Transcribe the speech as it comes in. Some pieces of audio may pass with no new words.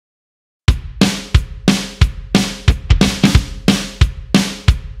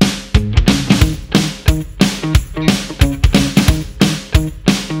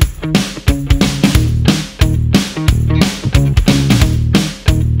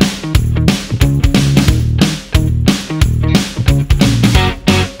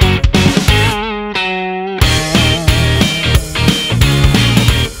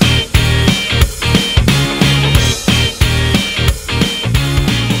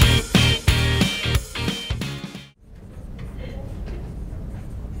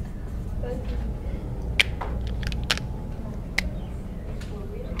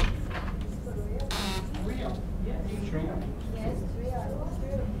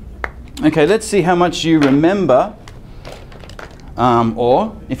Okay, let's see how much you remember,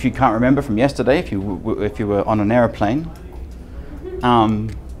 or if you can't remember from yesterday, if you were on an aeroplane.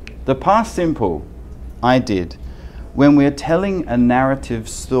 The past simple I did. When we're telling a narrative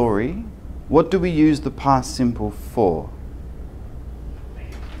story, what do we use the past simple for?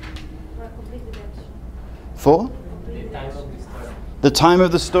 For? The time of the story. The time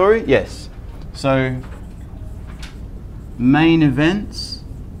of the story? Yes. So, main events,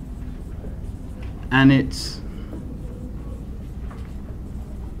 and it's...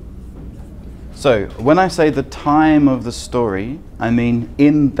 So, when I say the time of the story, I mean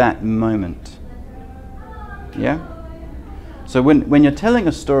in that moment. Yeah? So when you're telling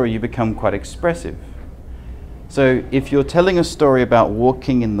a story, you become quite expressive. So if you're telling a story about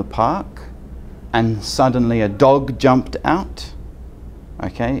walking in the park and suddenly a dog jumped out,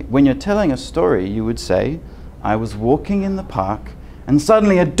 okay, when you're telling a story, you would say, I was walking in the park and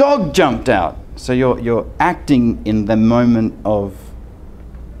suddenly a dog jumped out. So you're acting in the moment of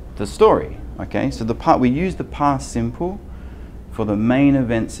the story, okay? So we use the past simple for the main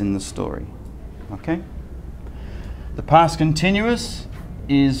events in the story, okay? The past continuous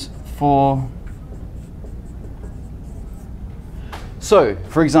is for... So,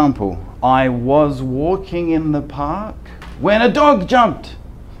 for example, I was walking in the park when a dog jumped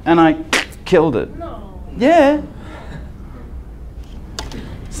and I killed it. No. Yeah.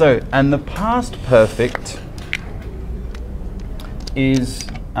 So, and the past perfect is...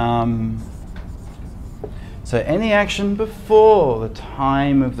 so any action before the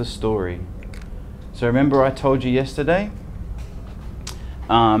time of the story. So remember I told you yesterday,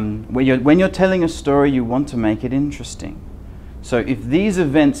 when you're telling a story, you want to make it interesting. So if these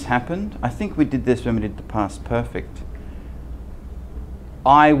events happened, I think we did this when we did the past perfect.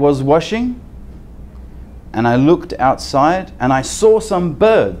 I was washing, and I looked outside, and I saw some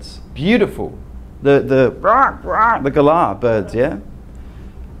birds, beautiful, the galah birds, yeah.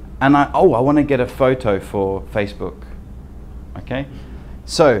 And I want to get a photo for Facebook, okay.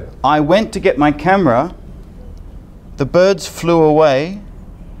 So I went to get my camera, the birds flew away.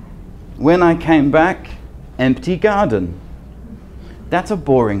 When I came back, empty garden. That's a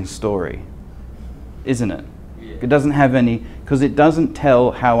boring story, isn't it? Yeah. It doesn't have any, because it doesn't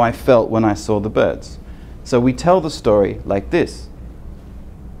tell how I felt when I saw the birds. So we tell the story like this.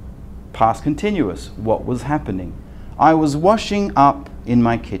 Past continuous, what was happening? I was washing up in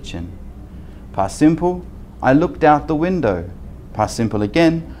my kitchen. Past simple, I looked out the window. Past simple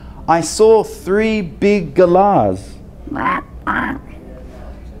again, I saw 3 big galahs.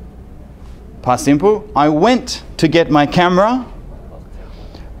 Past simple, I went to get my camera,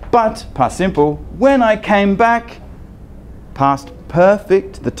 but past simple, when I came back, past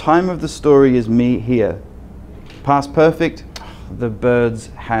perfect, the time of the story is me here. Past perfect, the birds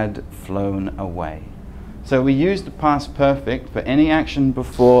had flown away. So we use the past perfect for any action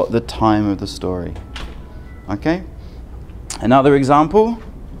before the time of the story. Okay? Another example.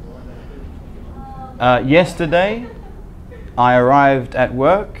 Yesterday, I arrived at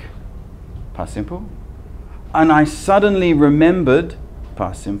work, past simple, and I suddenly remembered,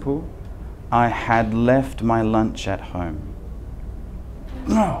 past simple, I had left my lunch at home.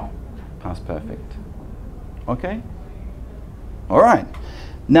 Past perfect. Okay? All right.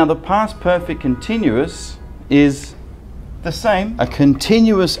 Now the past perfect continuous is the same. A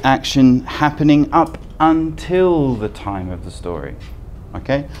continuous action happening up until the time of the story.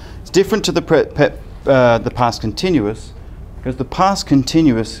 Okay? It's different to the past continuous, because the past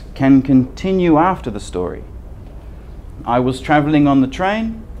continuous can continue after the story. I was traveling on the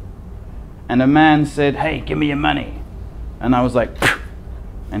train and a man said, hey, give me your money. And I was like,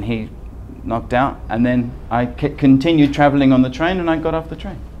 and he knocked out, and then I continued traveling on the train and I got off the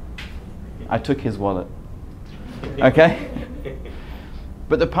train. I took his wallet. Okay?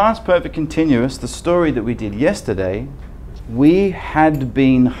 But the past perfect continuous, the story that we did yesterday, we had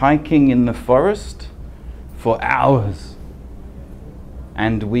been hiking in the forest for hours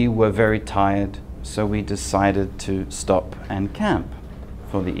and we were very tired, so we decided to stop and camp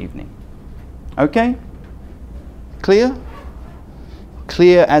for the evening. Okay? Clear?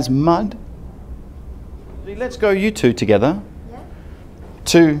 Clear as mud? Let's go you two together.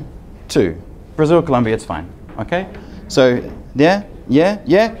 Yeah. Two. Brazil, Colombia, it's fine. Okay? So, yeah,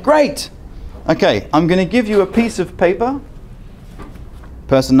 great. Okay, I'm going to give you a piece of paper.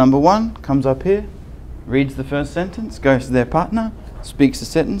 Person number 1 comes up here, reads the first sentence, goes to their partner, speaks the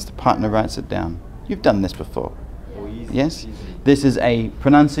sentence, the partner writes it down. You've done this before. Oh, easy, yes? easy. This is a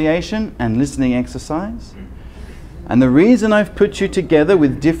pronunciation and listening exercise. And the reason I've put you together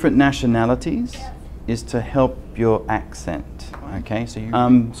with different nationalities is to help your accent. Okay, so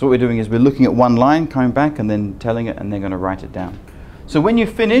so what we're doing is we're looking at one line, coming back, and then telling it, and they're going to write it down. So when you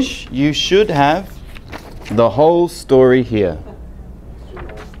finish, you should have the whole story here.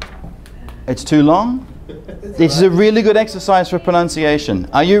 It's too long? This is a really good exercise for pronunciation.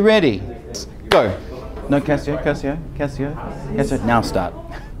 Are you ready? Go. No, Cassio. Now start.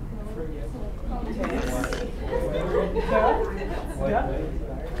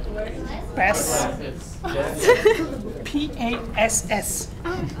 Pass. P-A-S-S.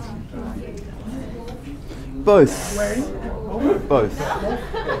 Both. Both.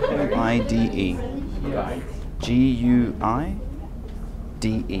 I-D-E. G-U-I-D-E.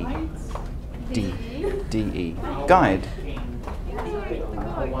 D-E. Guide.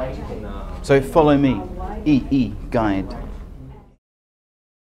 So follow me. E-E. Guide.